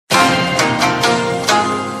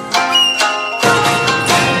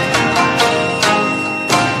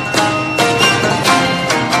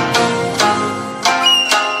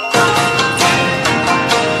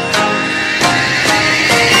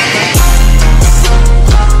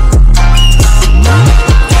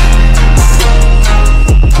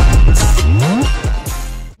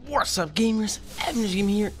What's up, gamers?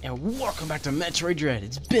 E.M.M.I here, and welcome back to Metroid Dread.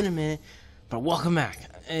 It's been a minute, but welcome back.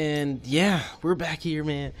 And yeah, we're back here,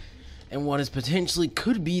 man. And what is potentially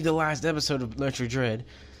could be the last episode of Metroid Dread.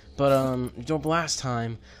 But last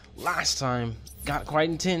time got quite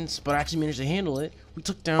intense, but I actually managed to handle it. We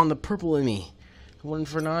took down the purple E.M.M.I, one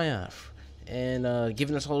for Naya, and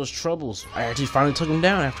giving us all those troubles. I actually finally took him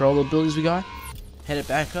down after all the abilities we got. Headed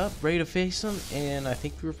back up, ready to face him, and I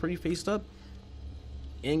think we were pretty faced up.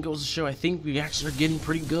 And goes to show, I think we actually are getting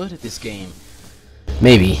pretty good at this game.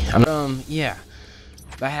 Maybe. Yeah.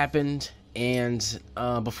 That happened, and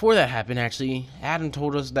before that happened, actually, Adam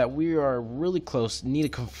told us that we are really close. Need to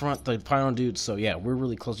confront the final dude, so yeah, we're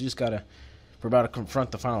really close. We're about to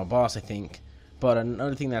confront the final boss, I think. But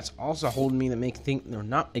another thing that's also holding me that makes me think they're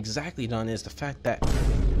not exactly done is the fact that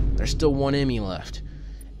there's still one E.M.M.I left.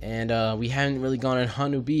 And we haven't really gone in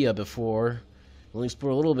Hanubia before. We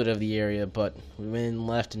explored a little bit of the area, but we went and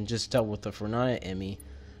left and just dealt with the Naya E.M.M.I.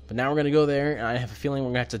 But now we're going to go there, and I have a feeling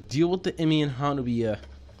we're going to have to deal with the E.M.M.I in Hanubia,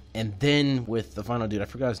 and then with the final dude. I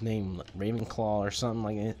forgot his name, like Ravenclaw or something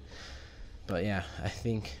like that. But yeah, I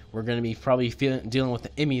think we're going to be probably dealing with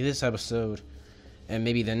the E.M.M.I this episode, and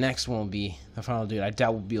maybe the next one will be the final dude. I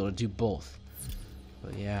doubt we'll be able to do both.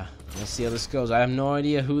 But yeah, let's see how this goes. I have no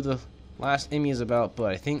idea who the last E.M.M.I is about,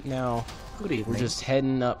 but I think now we're just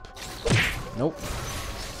heading up. Nope.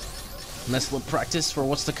 Nice little practice for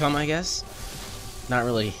what's to come, I guess. Not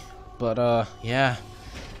really. But, yeah.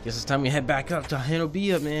 Guess it's time we head back up to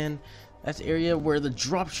Hanubia, man. That's the area where the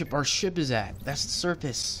dropship, our ship is at. That's the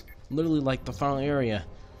surface. Literally like the final area.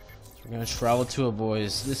 We're gonna travel to it,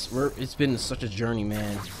 boys. It's been such a journey,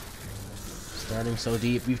 man. Starting so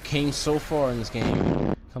deep. We've came so far in this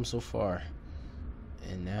game. Come so far.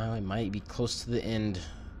 And now it might be close to the end.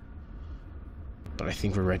 But I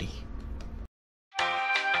think we're ready.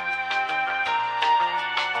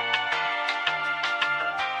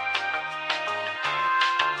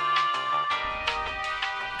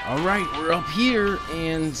 Alright, we're up here,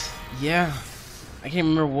 and yeah, I can't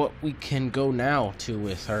remember what we can go now to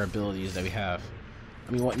with our abilities that we have.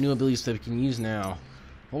 I mean, what new abilities that we can use now.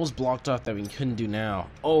 What was blocked off that we couldn't do now?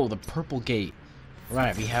 Oh, the purple gate.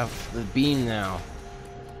 Right, we have the beam now.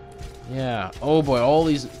 Yeah, oh boy, all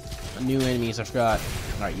these new enemies, I forgot.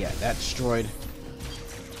 Alright, yeah, that destroyed.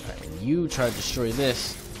 Alright, and you tried to destroy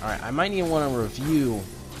this. Alright, I might need one to review.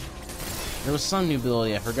 There was some new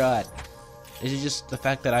ability, I forgot. Is it just the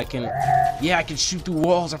fact that I can... Yeah, I can shoot through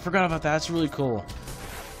walls. I forgot about that. That's really cool.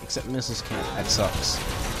 Except missiles can't. That sucks.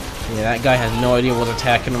 Yeah, that guy has no idea what's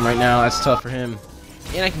attacking him right now. That's tough for him.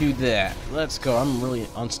 And I can do that. Let's go. I'm really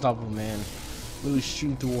unstoppable, man. Literally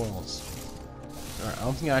shooting through walls. Alright, I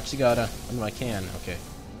don't think I actually gotta... I know I can. Okay.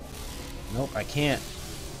 Nope, I can't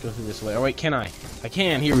go through this way. Oh, wait, can I? I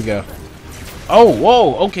can. Here we go. Oh,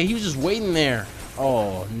 whoa. Okay, he was just waiting there.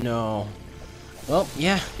 Oh, no. Well,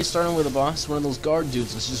 yeah, he's starting with a boss, one of those guard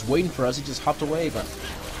dudes that's just waiting for us. He just hopped away, but...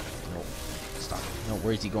 No, stop. No,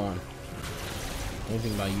 where's he going?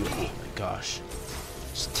 Anything about you? Oh my gosh.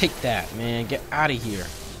 Just take that, man. Get out of here.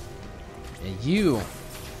 And you...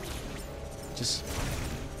 Just...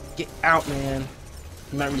 Get out, man.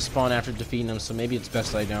 He might respawn after defeating him, so maybe it's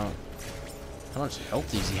best I don't. How much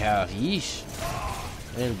health does he have? Yeesh.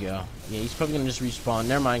 There we go. Yeah, he's probably gonna just respawn.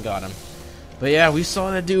 Never mind, got him. But yeah, we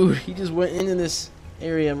saw that dude. He just went into this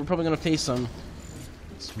area. We're probably gonna face him.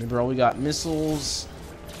 So remember, all we got missiles,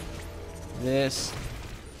 this,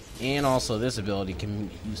 and also this ability can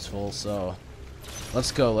be useful. So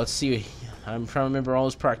let's go. Let's see. I'm trying to remember all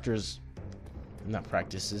his not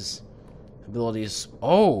practices, abilities.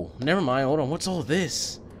 Oh, never mind. Hold on. What's all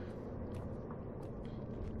this?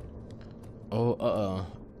 Oh,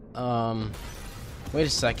 wait a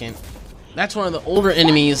second. That's one of the older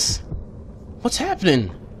enemies. What's happening?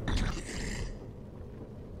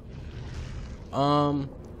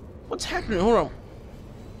 What's happening? Hold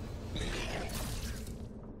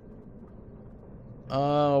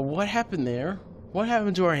on. What happened there? What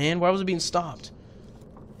happened to our hand? Why was it being stopped?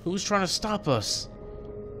 Who was trying to stop us?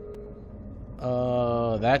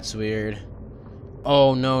 That's weird.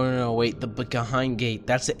 Oh, no, wait, the behind gate.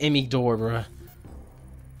 That's the E.M.M.I door, bruh.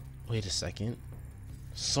 Wait a second.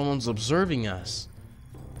 Someone's observing us.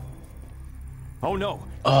 Oh no!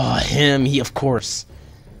 Oh, him. He, of course.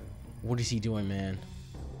 What is he doing, man?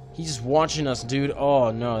 He's just watching us, dude. Oh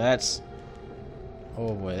no, that's...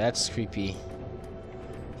 Oh boy, that's creepy.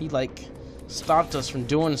 He, like, stopped us from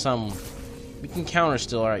doing something. We can counter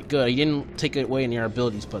still. Alright, good. He didn't take away any of our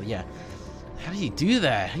abilities, but yeah. How did he do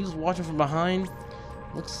that? He was watching from behind.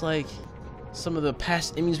 Looks like some of the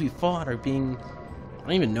past enemies we fought are being... I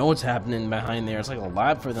don't even know what's happening behind there. It's like a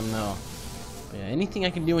lab for them, though. But yeah, anything I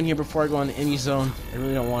can do in here before I go on the E.M.M.I zone? I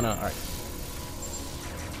really don't want to. Alright.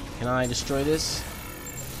 Can I destroy this?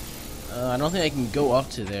 I don't think I can go up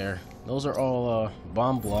to there. Those are all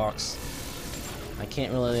bomb blocks. I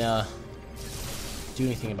can't really do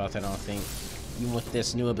anything about that, I don't think. Even with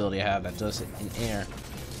this new ability I have that does it in air,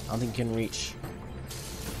 I don't think it can reach.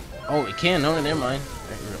 Oh, it can. No, never mind.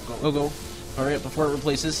 Right, go. Hurry up before it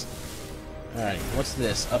replaces. Alright, what's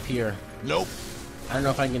this up here? Nope. I don't know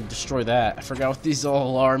if I can destroy that. I forgot what these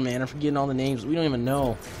all are, man. I'm forgetting all the names. We don't even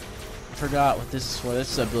know. I forgot what this is for.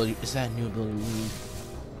 This is ability. Is that a new ability we need?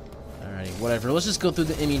 Alrighty, whatever. Let's just go through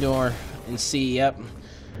the E.M.M.I door and see. Yep.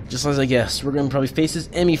 Just as I guessed. We're going to probably face this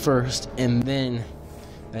E.M.M.I first, and then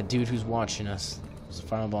that dude who's watching us is the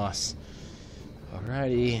final boss.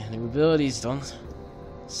 Alrighty. New abilities. Don't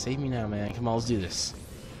save me now, man. Come on, let's do this.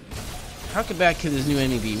 How could that kid, this new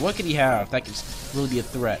E.M.M.I be? What could he have that could really be a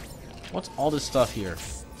threat? What's all this stuff here?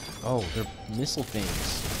 Oh, they're missile things.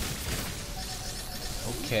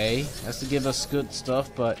 Okay, that's to give us good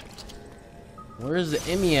stuff, but where is the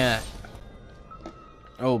E.M.M.I at?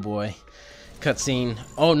 Oh boy. Cutscene.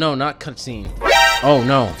 Oh no, not cutscene. Oh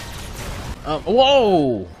no.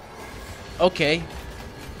 Whoa! Okay.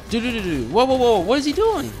 Whoa. What is he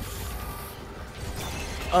doing?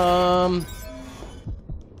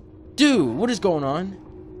 Dude, what is going on?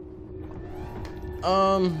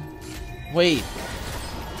 Wait.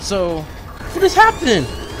 So, what is happening?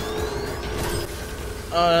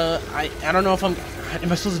 I don't know if am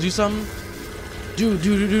I supposed to do something?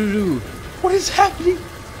 Dude. What is happening?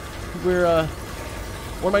 What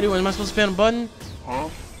am I doing? Am I supposed to spam a button? Huh?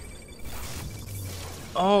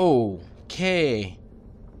 Okay.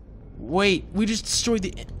 Wait, we just destroyed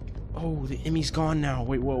the... Oh, the E.M.M.I's gone now.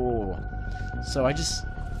 Wait, whoa. So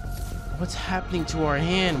what's happening to our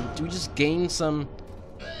hand? Do we just gain some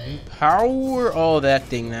power? Oh, that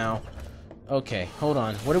thing now. Okay, hold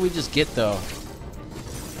on. What did we just get, though?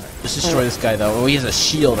 Right, let's destroy this guy, though. Oh, he has a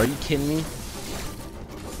shield. Are you kidding me?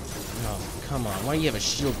 Oh, come on. Why do you have a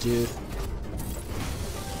shield, dude?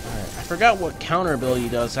 Alright, I forgot what counter ability he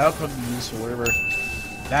does. That'll probably be useful, whatever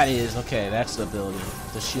that is. Okay, that's the ability.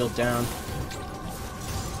 The shield down.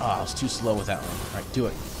 Oh, I was too slow with that one. Alright, do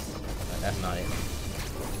it. Right, that's not it.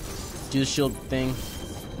 Do the shield thing.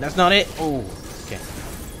 That's not it. Oh, okay.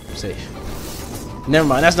 I'm safe. Never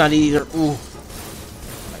mind. That's not it either. Ooh.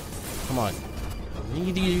 Right, come on.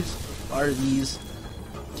 Need these. Are these?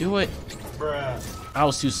 Do it. Bruh. I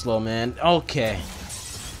was too slow, man. Okay.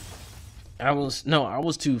 I was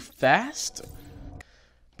too fast.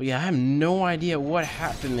 But yeah, I have no idea what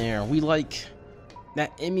happened there.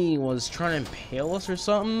 That E.M.M.I was trying to impale us or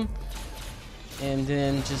something. And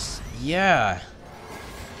then just, yeah.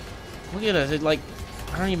 Look at us.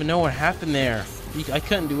 I don't even know what happened there. I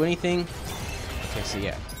couldn't do anything. Okay, so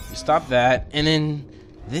yeah. We stopped that. And then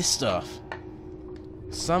this stuff.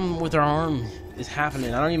 Something with our arm is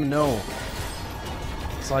happening. I don't even know.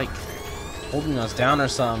 It's like holding us down or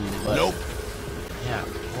something. But nope. Yeah.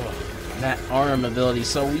 That arm ability.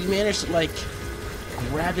 So we managed to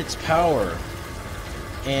grab its power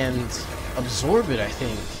and absorb it, I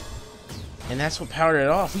think. And that's what powered it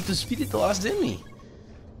off. We defeated the last E.M.M.I.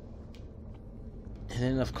 And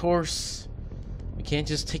then, of course, we can't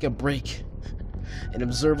just take a break and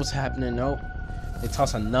observe what's happening. Nope. They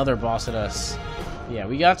toss another boss at us. Yeah,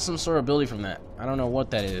 we got some sort of ability from that. I don't know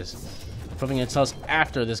what that is. Probably gonna tell us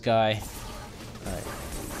after this guy. Alright.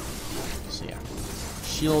 So, yeah.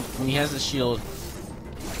 Shield. When he has the shield.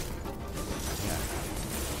 Yeah.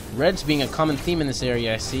 Red's being a common theme in this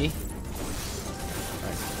area, I see.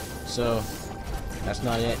 Alright. So, that's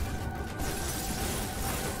not it.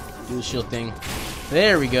 Do the shield thing.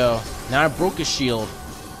 There we go. Now I broke his shield.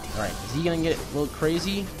 Alright, is he gonna get a little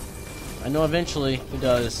crazy? I know eventually he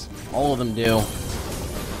does. All of them do.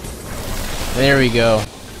 There we go.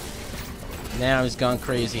 Now he's gone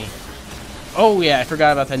crazy. Oh yeah, I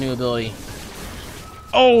forgot about that new ability.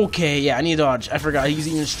 Okay, yeah, I need to dodge. I forgot he's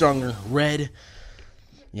even stronger. Red.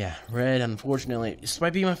 Yeah, red, unfortunately. This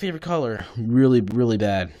might be my favorite color. Really, really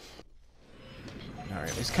bad.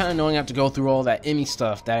 Alright, it's kind of annoying I have to go through all that E.M.M.I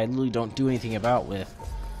stuff that I really don't do anything about with.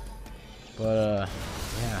 But,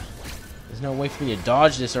 yeah. There's no way for me to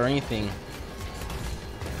dodge this or anything.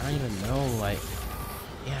 I don't even know,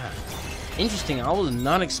 yeah. Interesting, I was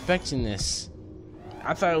not expecting this.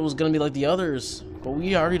 I thought it was gonna be like the others. But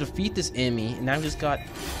we already defeat this E.M.M.I, and now we just got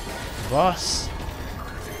boss.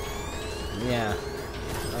 Yeah.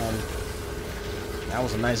 That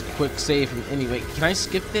was a nice quick save from E.M.M.I. Wait, can I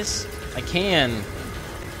skip this? I can.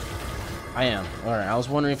 I am. Alright, I was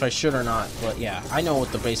wondering if I should or not, but yeah, I know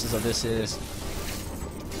what the basis of this is.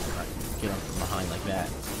 Alright, get him from behind like that.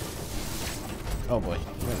 Oh boy,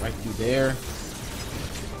 went right through there.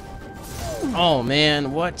 Oh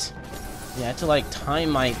man, what? Yeah, I have to like time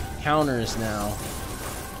my counters now.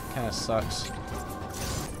 Kinda sucks.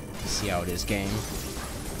 Let's see how it is, game.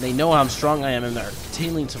 They know how strong I am and they're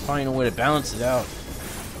continuing to find a way to balance it out.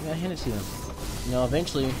 I gotta hand it to them. You know,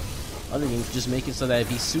 eventually, other games just make it so that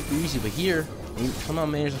it'd be super easy, but here, they somehow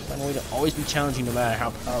manage to find a way to always be challenging no matter how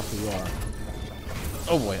powerful you are.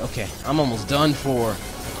 Oh boy, okay, I'm almost done for. I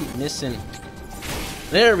keep missing.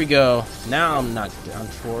 There we go. Now I'm not done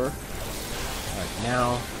for. Alright,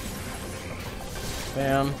 now.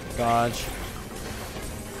 Bam, dodge.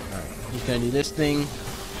 Alright, he's gonna do this thing.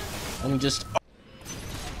 Let me just.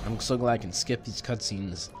 I'm so glad I can skip these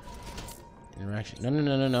cutscenes. Interaction.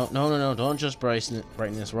 No. Don't just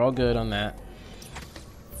brightness. We're all good on that.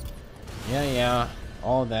 Yeah.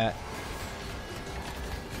 All that.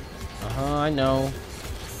 I know.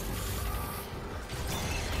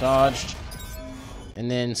 Dodged. And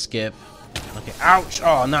then skip. Okay. Ouch!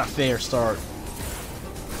 Oh, not fair start.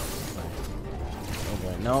 Oh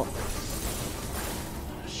boy, no.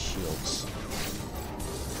 Shields.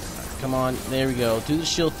 Right, come on, there we go. Do the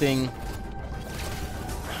shield thing.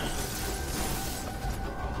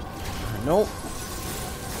 Nope.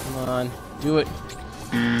 Come on, do it.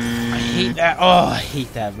 I hate that. Oh, I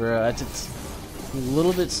hate that, bro. It's a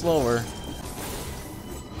little bit slower.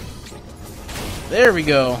 There we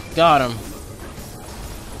go. Got him.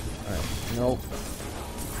 Alright, nope.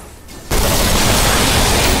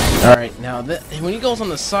 Alright, now when he goes on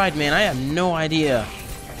the side, man, I have no idea.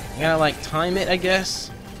 I gotta like time it, I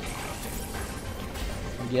guess.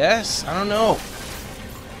 Yes? I don't know.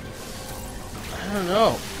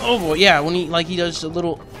 Oh boy, yeah, when he does a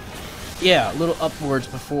little upwards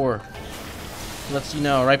before. Lets you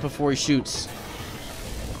know right before he shoots.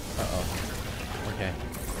 Uh-oh. Okay.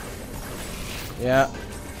 Yeah.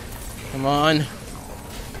 Come on.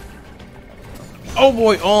 Oh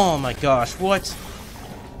boy, oh my gosh, what?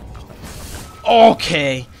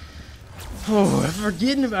 Okay. Oh, I'm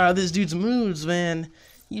forgetting about this dude's moves, man.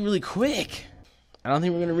 He's really quick. I don't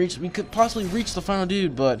think we're gonna reach. We could possibly reach the final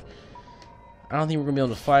dude, but I don't think we're gonna be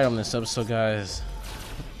able to fight on this episode, guys.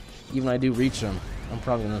 Even when I do reach him, I'm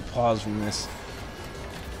probably gonna pause from this.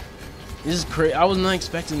 This is crazy. I was not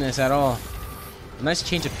expecting this at all. A nice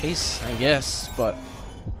change of pace, I guess, but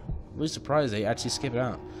I'm really surprised they actually skip it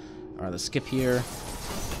out. All right, let's skip here.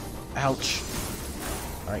 Ouch.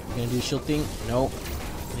 All right, you gonna do the shield thing? Nope.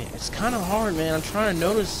 Yeah, it's kind of hard, man. I'm trying to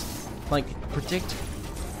notice, like, predict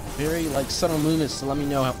very like subtle movements to let me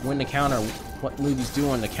know when to counter, what move he's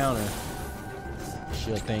doing to counter.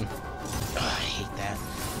 Shield thing. Oh, I hate that.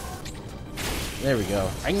 There we go.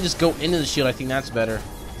 I can just go into the shield. I think that's better.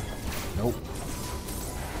 Nope.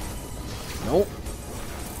 Nope.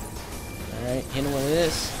 Alright, hit him with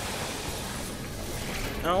this.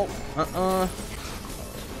 No.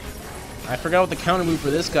 I forgot what the counter move for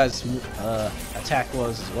this guy's attack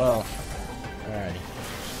was as well. Alrighty.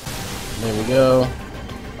 There we go.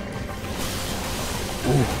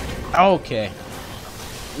 Ooh. Okay.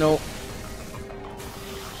 Nope.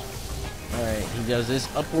 Alright, he does this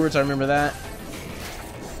upwards, I remember that.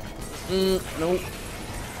 Nope.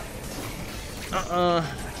 I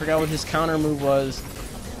forgot what his counter move was.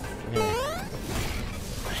 Yeah.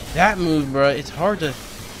 That move, bro, it's hard to...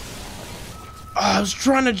 Oh, I was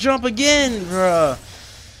trying to jump again, bro.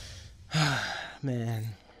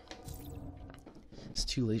 Man. It's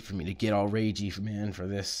too late for me to get all ragey, man, for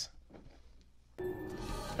this.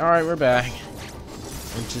 Alright, we're back.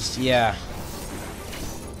 And just, yeah.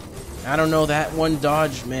 I don't know, that one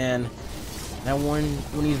dodge, man. That one,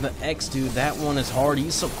 when he's the X dude, that one is hard.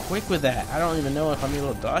 He's so quick with that. I don't even know if I'm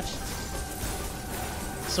able to dodge.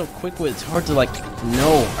 So quick with it. It's hard to, like,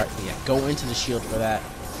 know. Right, yeah, go into the shield for that.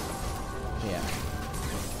 Yeah.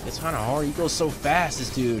 It's kind of hard. He goes so fast, this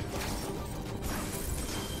dude.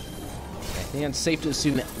 I think it's safe to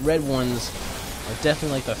assume that red ones are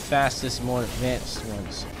definitely, like, the fastest, more advanced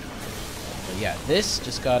ones. But yeah, this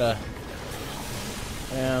just gotta...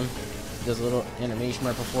 does a little animation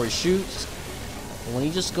right before he shoots. And when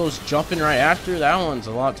he just goes jumping right after, that one's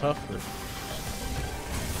a lot tougher.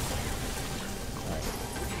 Right.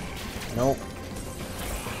 Nope.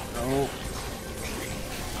 Nope.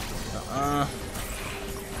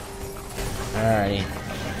 Alrighty.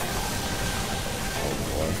 Oh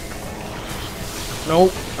boy.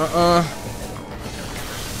 Nope.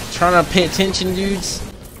 Trying to pay attention, dudes.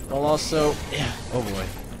 While also, yeah. Oh boy.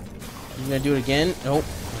 You gonna do it again? Nope.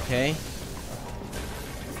 Okay.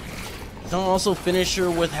 Don't also finish her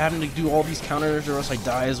with having to do all these counters or else I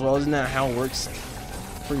die as well. Isn't that how it works?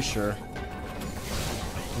 Pretty sure.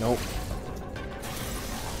 Nope.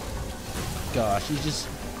 gosh, he's just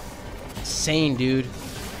insane, dude.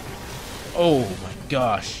 Oh my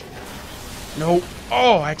gosh. Nope.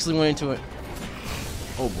 Oh, I actually went into it.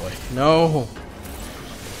 Oh boy. No.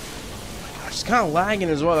 It's kind of lagging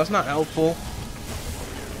as well. That's not helpful.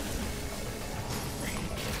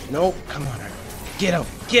 Nope. Come on. Get him.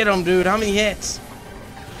 Get him, dude. How many hits?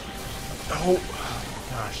 Oh,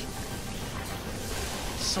 gosh.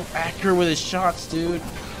 So accurate with his shots, dude.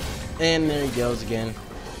 And there he goes again.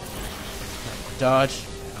 Dodge.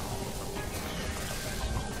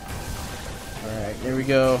 Alright, there we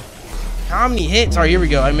go. How many hits? Alright, here we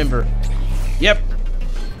go. I remember. Yep.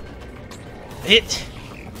 Hit.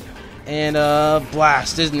 And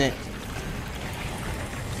blast, isn't it?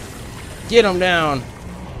 Get him down.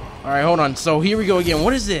 Alright, hold on. So here we go again.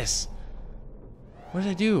 What is this? What did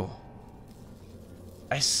I do?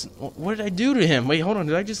 What did I do to him? Wait, hold on.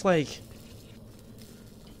 Did I just like...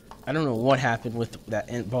 I don't know what happened with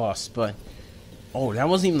that end boss, but... Oh, that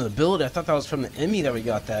wasn't even the ability. I thought that was from the E.M.M.I that we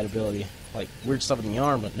got that ability. Like, weird stuff in the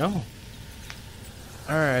arm, but no.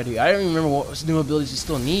 Alrighty. I don't even remember what new abilities we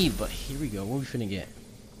still need, but here we go. What are we finna get?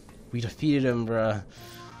 We defeated him, bruh.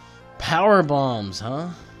 Power bombs, huh?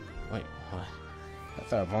 Wait, what? I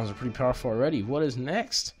thought bombs were pretty powerful already. What is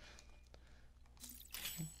next?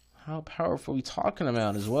 How powerful are we talking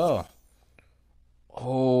about as well?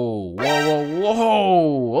 Oh, whoa, whoa,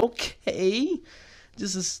 whoa. Okay.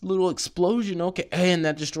 Just this little explosion. Okay. And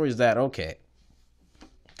that destroys that. Okay.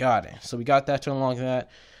 Got it. So we got that to unlock that.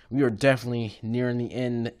 We are definitely nearing the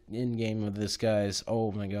end game of this, guys.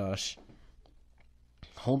 Oh my gosh.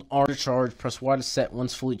 Hold R to charge. Press Y to set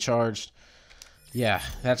once fully charged. Yeah,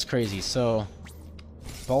 that's crazy. So,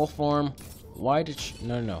 ball form. Y to...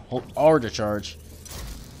 No. Hold R to charge.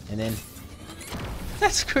 And then...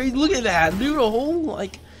 That's crazy. Look at that, dude. A whole,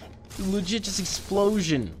 like, legit just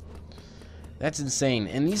explosion. That's insane.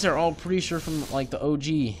 And these are all pretty sure from, like, the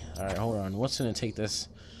OG. Alright, hold on. What's going to take this?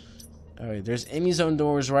 Alright, there's E.M.M.I zone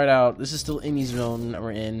doors right out. This is still E.M.M.I zone that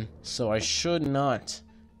we're in. So I should not...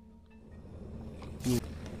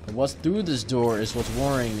 What's through this door is what's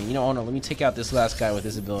worrying me. You know, oh no, let me take out this last guy with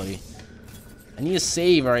his ability. I need a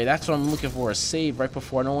save, alright? That's what I'm looking for. A save right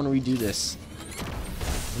before. I don't want to redo this.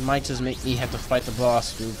 It might just make me have to fight the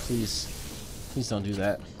boss, dude. Please. Please don't do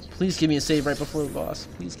that. Please give me a save right before the boss.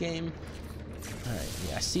 Please, game. Alright,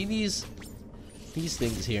 yeah. I see these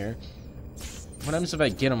things here. What happens if I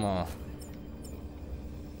get them all?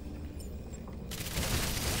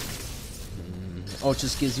 Oh, it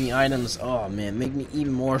just gives me items. Oh, man. Make me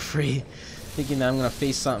even more free. Thinking that I'm going to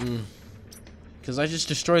face something. Because I just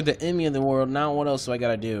destroyed the E.M.M.I of the world. Now what else do I got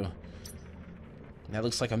to do? That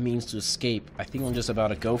looks like a means to escape. I think I'm just about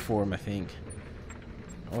to go for him, I think.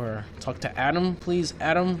 Or talk to Adam, please.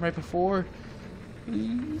 Adam, right before.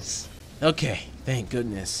 Please. Okay. Thank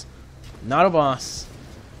goodness. Not a boss.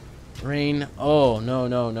 Rain. Oh,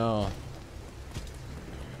 no.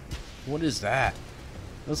 What is that?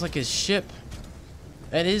 Looks like his ship.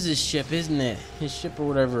 That is his ship, isn't it? His ship or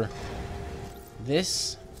whatever.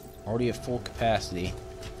 This already at full capacity.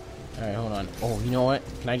 Alright, hold on. Oh, you know what?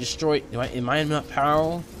 Can I destroy it? Am I not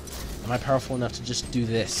powerful? Am I powerful enough to just do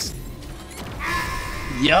this?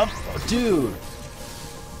 Yup, dude.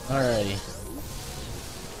 Alrighty.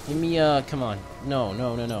 Give me come on.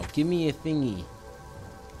 No. Give me a thingy.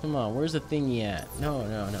 Come on, where's the thingy at? No.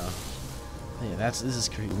 Yeah, this is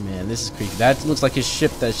creepy, man. This is creepy. That looks like his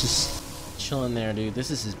ship that's just chilling there, dude. This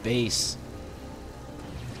is his base.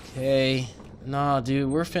 Okay. Nah, dude,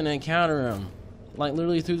 we're finna encounter him. Like,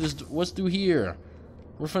 literally through this... What's through here?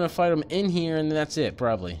 We're finna fight him in here, and then that's it,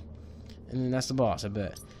 probably. And then that's the boss, I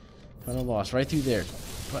bet. Final boss, right through there.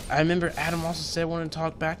 But I remember Adam also said I wanted to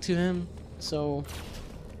talk back to him. So...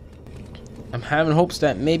 I'm having hopes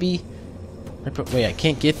that maybe... Wait, I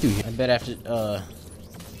can't get through here. I bet after...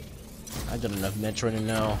 I've done enough Metroid to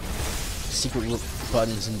know. Secret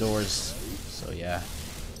buttons and doors. So yeah,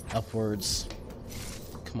 upwards.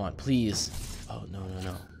 Come on, please. Oh no.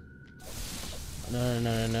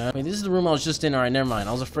 I mean, this is the room I was just in. All right, never mind.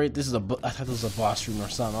 I was afraid this is I thought this was a boss room or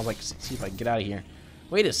something. I was like, see if I can get out of here.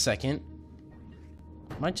 Wait a second.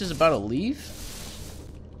 Am I just about to leave?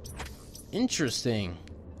 Interesting.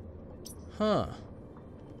 Huh.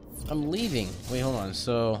 I'm leaving. Wait, hold on.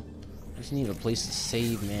 So I just need a place to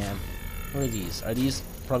save, man. What are these? Are these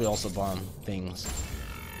probably also bomb things?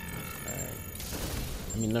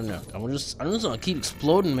 I mean, no. I'm just gonna keep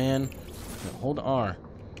exploding, man. No, hold R.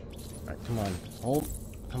 Alright, come on. Hold.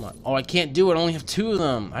 Come on. Oh, I can't do it. I only have 2 of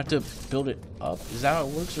them. I have to build it up. Is that how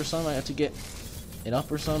it works or something? I have to get it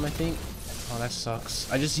up or something, I think. Oh, that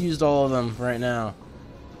sucks. I just used all of them right now.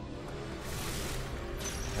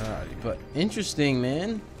 Alright, but interesting,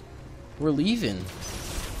 man. We're leaving.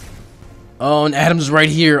 Oh, and Adam's right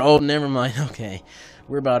here. Oh, never mind. Okay.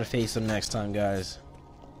 We're about to face him next time, guys.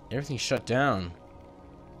 Everything's shut down.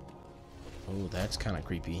 Oh, that's kind of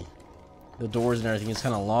creepy. The doors and everything is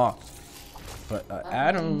kind of locked. But,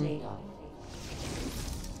 Adam...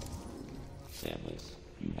 Samus,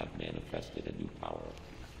 you have manifested a new power.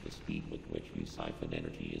 The speed with which you siphon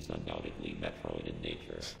energy is undoubtedly Metroid in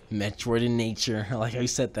nature. Metroid in nature. I like how you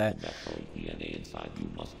said that. Metroid DNA inside you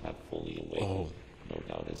must have fully awakened. Oh. No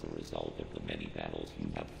doubt as a result of the many battles you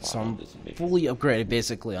have fought So on I'm this mission. fully upgraded,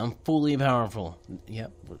 basically. I'm fully powerful.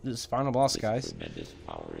 Yep. This final boss, This guys. tremendous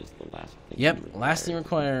power is the last thing Yep, you last thing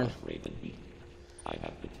required. Raven Beat. I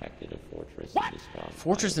have detected a fortress in the sky.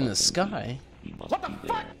 Fortress in the sky? He must be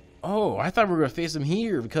there. Oh, I thought we were going to face him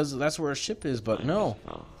here because that's where our ship is, but no.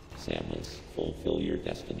 Samus, fulfill your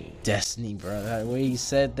destiny. Destiny, bro. That way he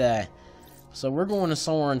said that. So we're going to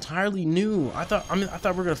somewhere entirely new. I thought we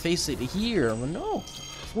were going to face it here. But no.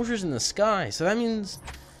 Fortress in the sky. So that means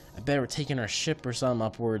I bet we're taking our ship or something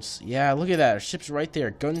upwards. Yeah, look at that. Our ship's right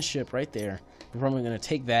there. Gunship right there. We're probably going to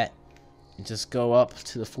take that and just go up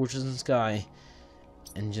to the fortress in the sky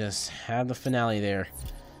and just have the finale there.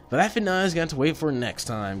 But that finale is going to have to wait for next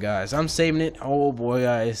time, guys. I'm saving it. Oh, boy,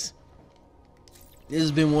 guys. This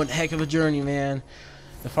has been one heck of a journey, man.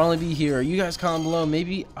 To finally be here. You guys comment below.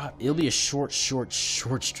 Maybe it'll be a short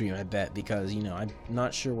stream, I bet. Because, you know, I'm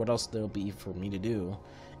not sure what else there'll be for me to do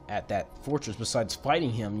at that fortress besides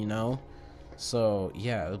fighting him, you know. So,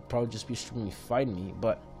 yeah, it'll probably just be streaming fighting me.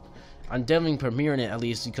 But I'm definitely premiering it, at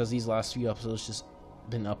least, because these last few episodes just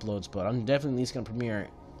been uploads. But I'm definitely at least going to premiere it.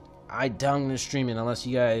 I doubt I'm going to stream it unless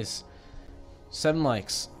you guys... 7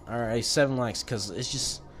 likes. Alright, 7 likes, because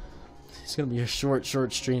it's going to be a short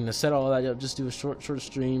stream. To set all that up, just do a short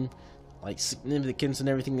stream. Like, significance and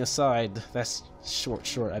everything aside, that's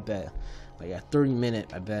short, I bet. Like a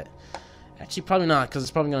 30-minute, I bet. Actually, probably not, because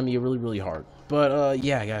it's probably going to be really hard. But,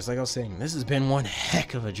 yeah, guys, like I was saying, this has been one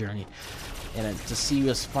heck of a journey. And to see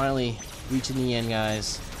us finally reaching the end,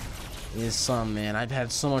 guys, is something, man. I've had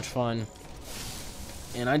so much fun.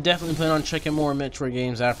 And I definitely plan on checking more Metroid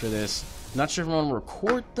games after this. Not sure if I want to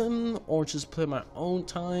record them or just play my own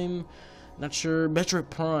time. Not sure. Metroid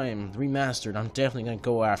Prime Remastered, I'm definitely going to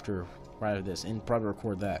go after right after this and probably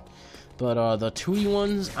record that. But the 2D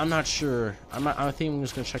ones, I'm not sure. I think I'm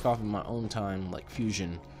just going to check off in my own time, like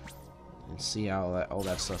Fusion, and see how all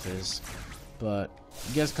that stuff is. But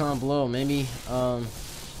you guys comment below. Maybe I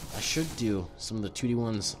should do some of the 2D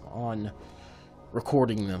ones on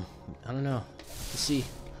recording them. I don't know. Let's see.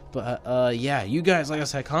 But yeah, you guys, like I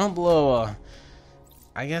said, comment below.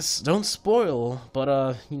 I guess don't spoil,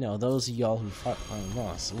 but you know, those of y'all who fought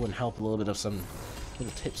lost, it wouldn't help a little bit of some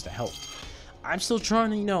little tips to help. I'm still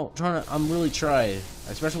trying to, you know, I'm really trying,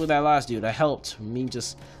 especially with that last dude. I helped me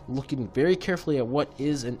just looking very carefully at what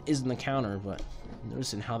is and isn't the counter, but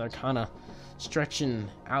noticing how they're kind of stretching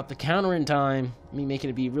out the counter in time, me making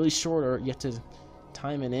it be really short, or you have to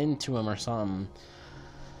time it into them or something.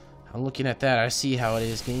 I'm looking at that. I see how it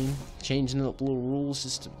is, game. Changing the little rules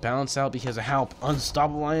just to balance out because of how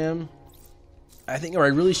unstoppable I am. I think what I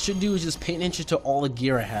really should do is just pay attention to all the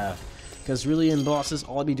gear I have. Because really in bosses,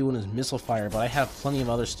 all I'd be doing is missile fire, but I have plenty of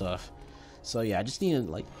other stuff. So yeah, I just need to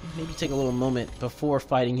like maybe take a little moment before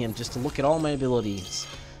fighting him just to look at all my abilities.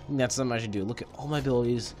 I think that's something I should do. Look at all my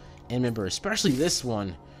abilities and remember, especially this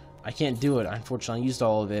one. I can't do it. Unfortunately, I used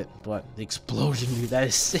all of it, but the explosion, dude, that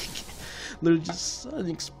is sick. Literally just an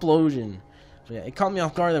explosion. But yeah, it caught me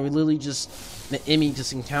off guard that we literally just, the E.M.M.I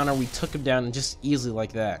just encounter, we took him down and just easily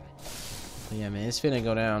like that. But yeah, man, it's finna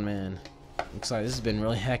go down, man. I'm excited. This has been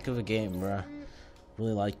really heck of a game, bruh.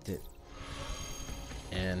 Really liked it.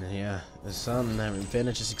 And yeah, there's something that we've been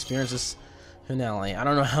to just experience this finale. I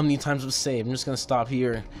don't know how many times I've saved. I'm just gonna stop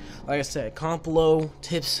here. Like I said, comment below,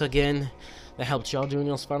 tips again that helped y'all during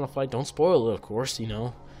y'all's final fight. Don't spoil it, of course, you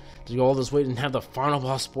know. To go all this way and have the final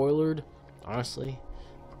boss spoilered. Honestly,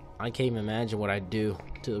 I can't even imagine what I'd do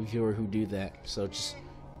to the viewer who do that. So just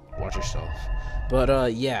watch yourself.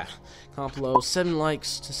 But yeah, comment below. 7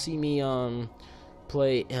 likes to see me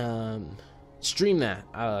play stream that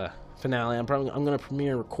finale. I'm gonna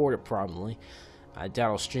premiere and record it probably. I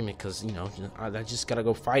doubt I'll stream it because you know I just gotta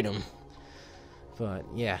go fight him. But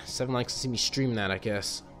yeah, 7 likes to see me stream that, I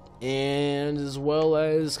guess. And as well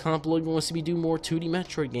as comment below if you want to see me do more 2D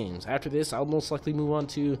Metroid games. After this, I'll most likely move on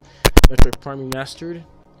to Metroid Prime Remastered.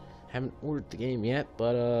 Haven't ordered the game yet,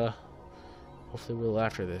 but hopefully we'll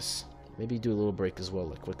after this. Maybe do a little break as well,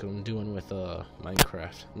 like what I'm doing with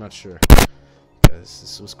Minecraft. I'm not sure, because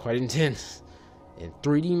this was quite intense. And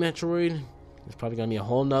 3D Metroid is probably gonna be a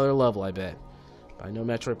whole nother level, I bet. But I know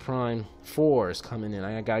Metroid Prime 4 is coming in.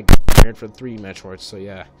 I gotta premiered for 3 Metroids. So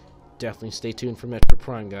yeah, definitely stay tuned for Metroid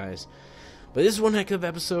Prime, guys. But this is one heck of an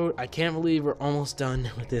episode. I can't believe we're almost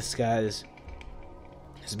done with this, guys.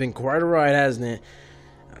 It's been quite a ride, hasn't it?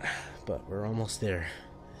 But we're almost there.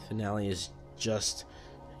 The finale is just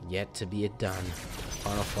yet to be done.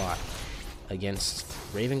 Final fight against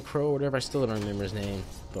Raven Crow, whatever. I still don't remember his name.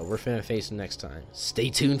 But we're finna face him next time. Stay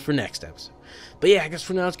tuned for next episode. But yeah, I guess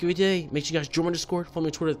for now, it's a good day. Make sure you guys join my Discord, follow me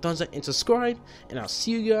on Twitter, thumbs up, and subscribe. And I'll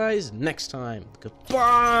see you guys next time.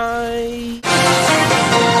 Goodbye!